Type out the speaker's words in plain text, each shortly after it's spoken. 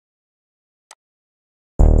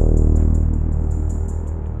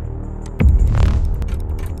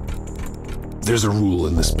There's a rule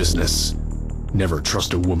in this business. Never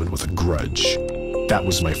trust a woman with a grudge. That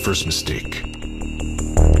was my first mistake.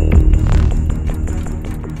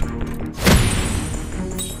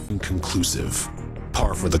 Inconclusive.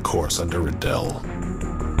 Par for the course under Adele.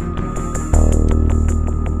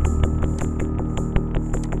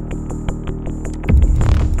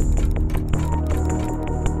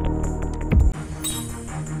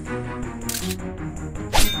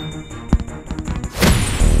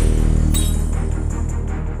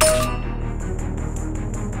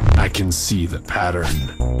 I can see the pattern.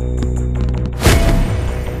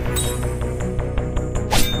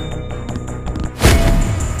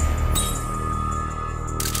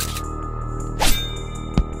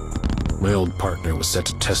 My old partner was set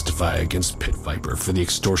to testify against Pit Viper for the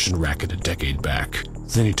extortion racket a decade back.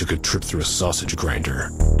 Then he took a trip through a sausage grinder.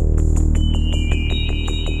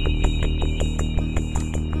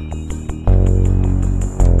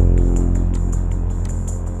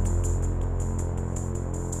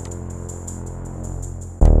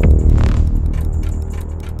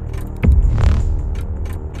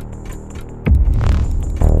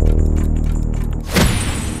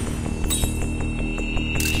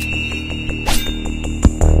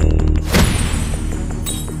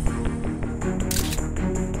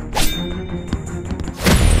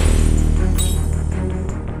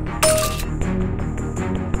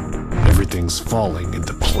 Everything's falling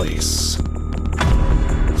into place.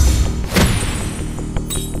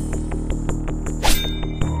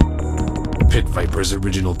 Pit Viper's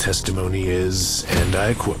original testimony is, and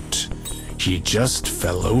I quote, "He just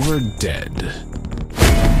fell over dead."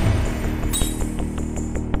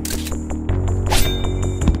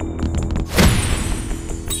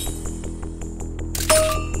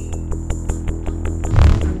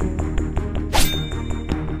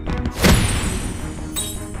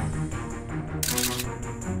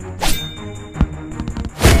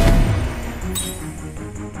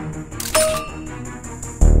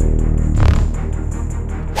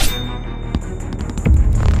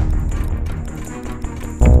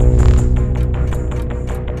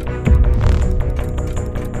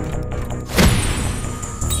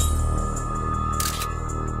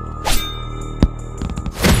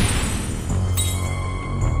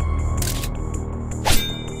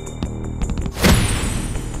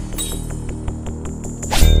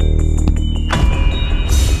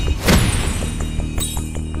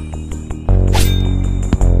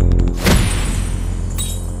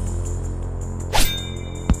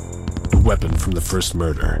 Weapon from the first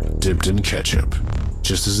murder, dipped in ketchup,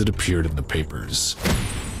 just as it appeared in the papers.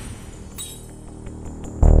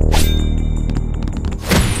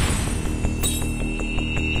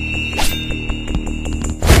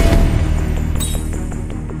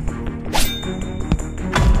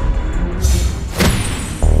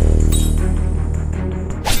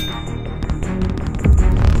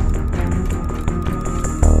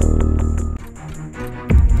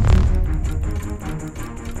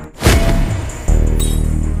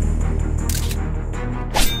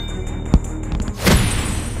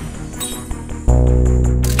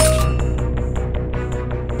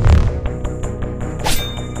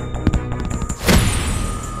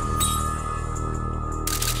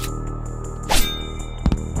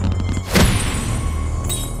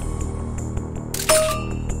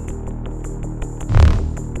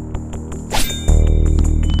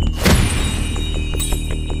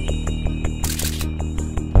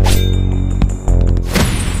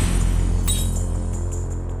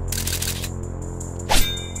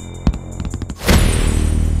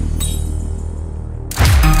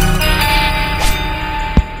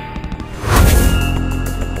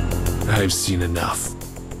 I've seen enough.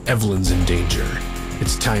 Evelyn's in danger.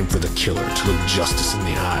 It's time for the killer to look justice in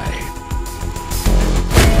the eye.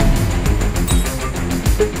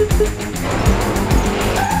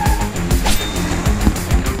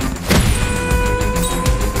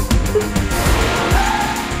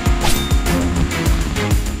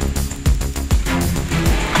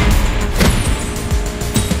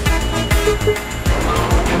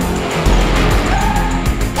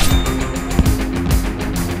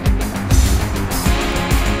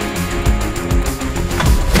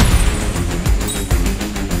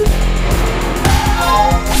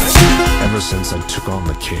 Since I took on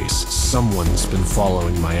the case, someone's been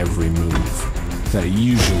following my every move. That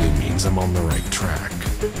usually means I'm on the right track.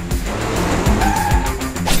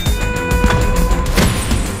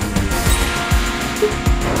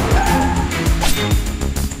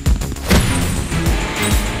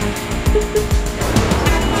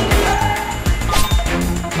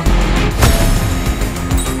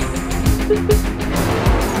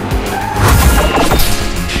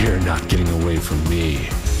 You're not getting away from me.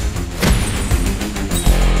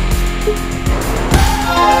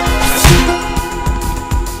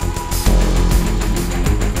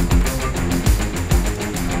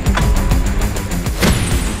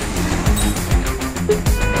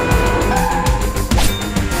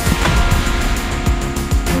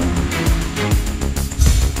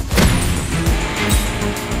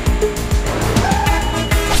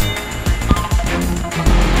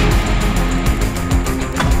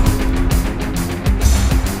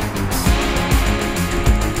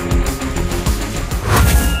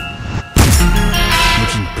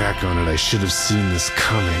 On it, I should have seen this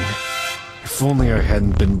coming. If only I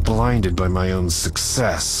hadn't been blinded by my own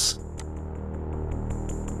success.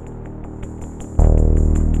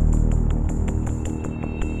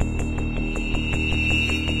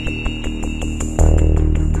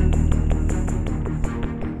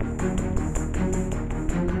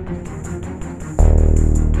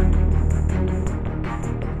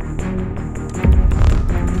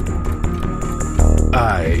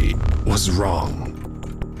 I was wrong.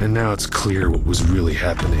 And now it's clear what was really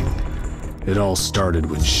happening. It all started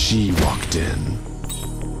when she walked in.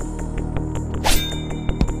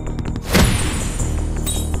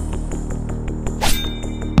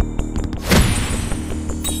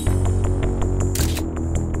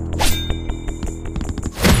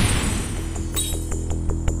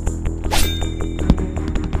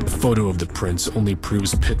 The photo of the prince only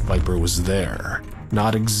proves Pit Viper was there,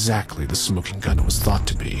 not exactly the smoking gun it was thought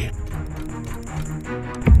to be.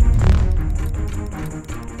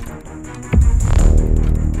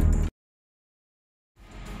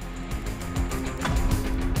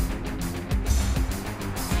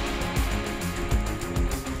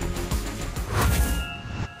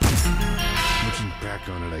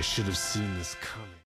 On it, I should have seen this coming.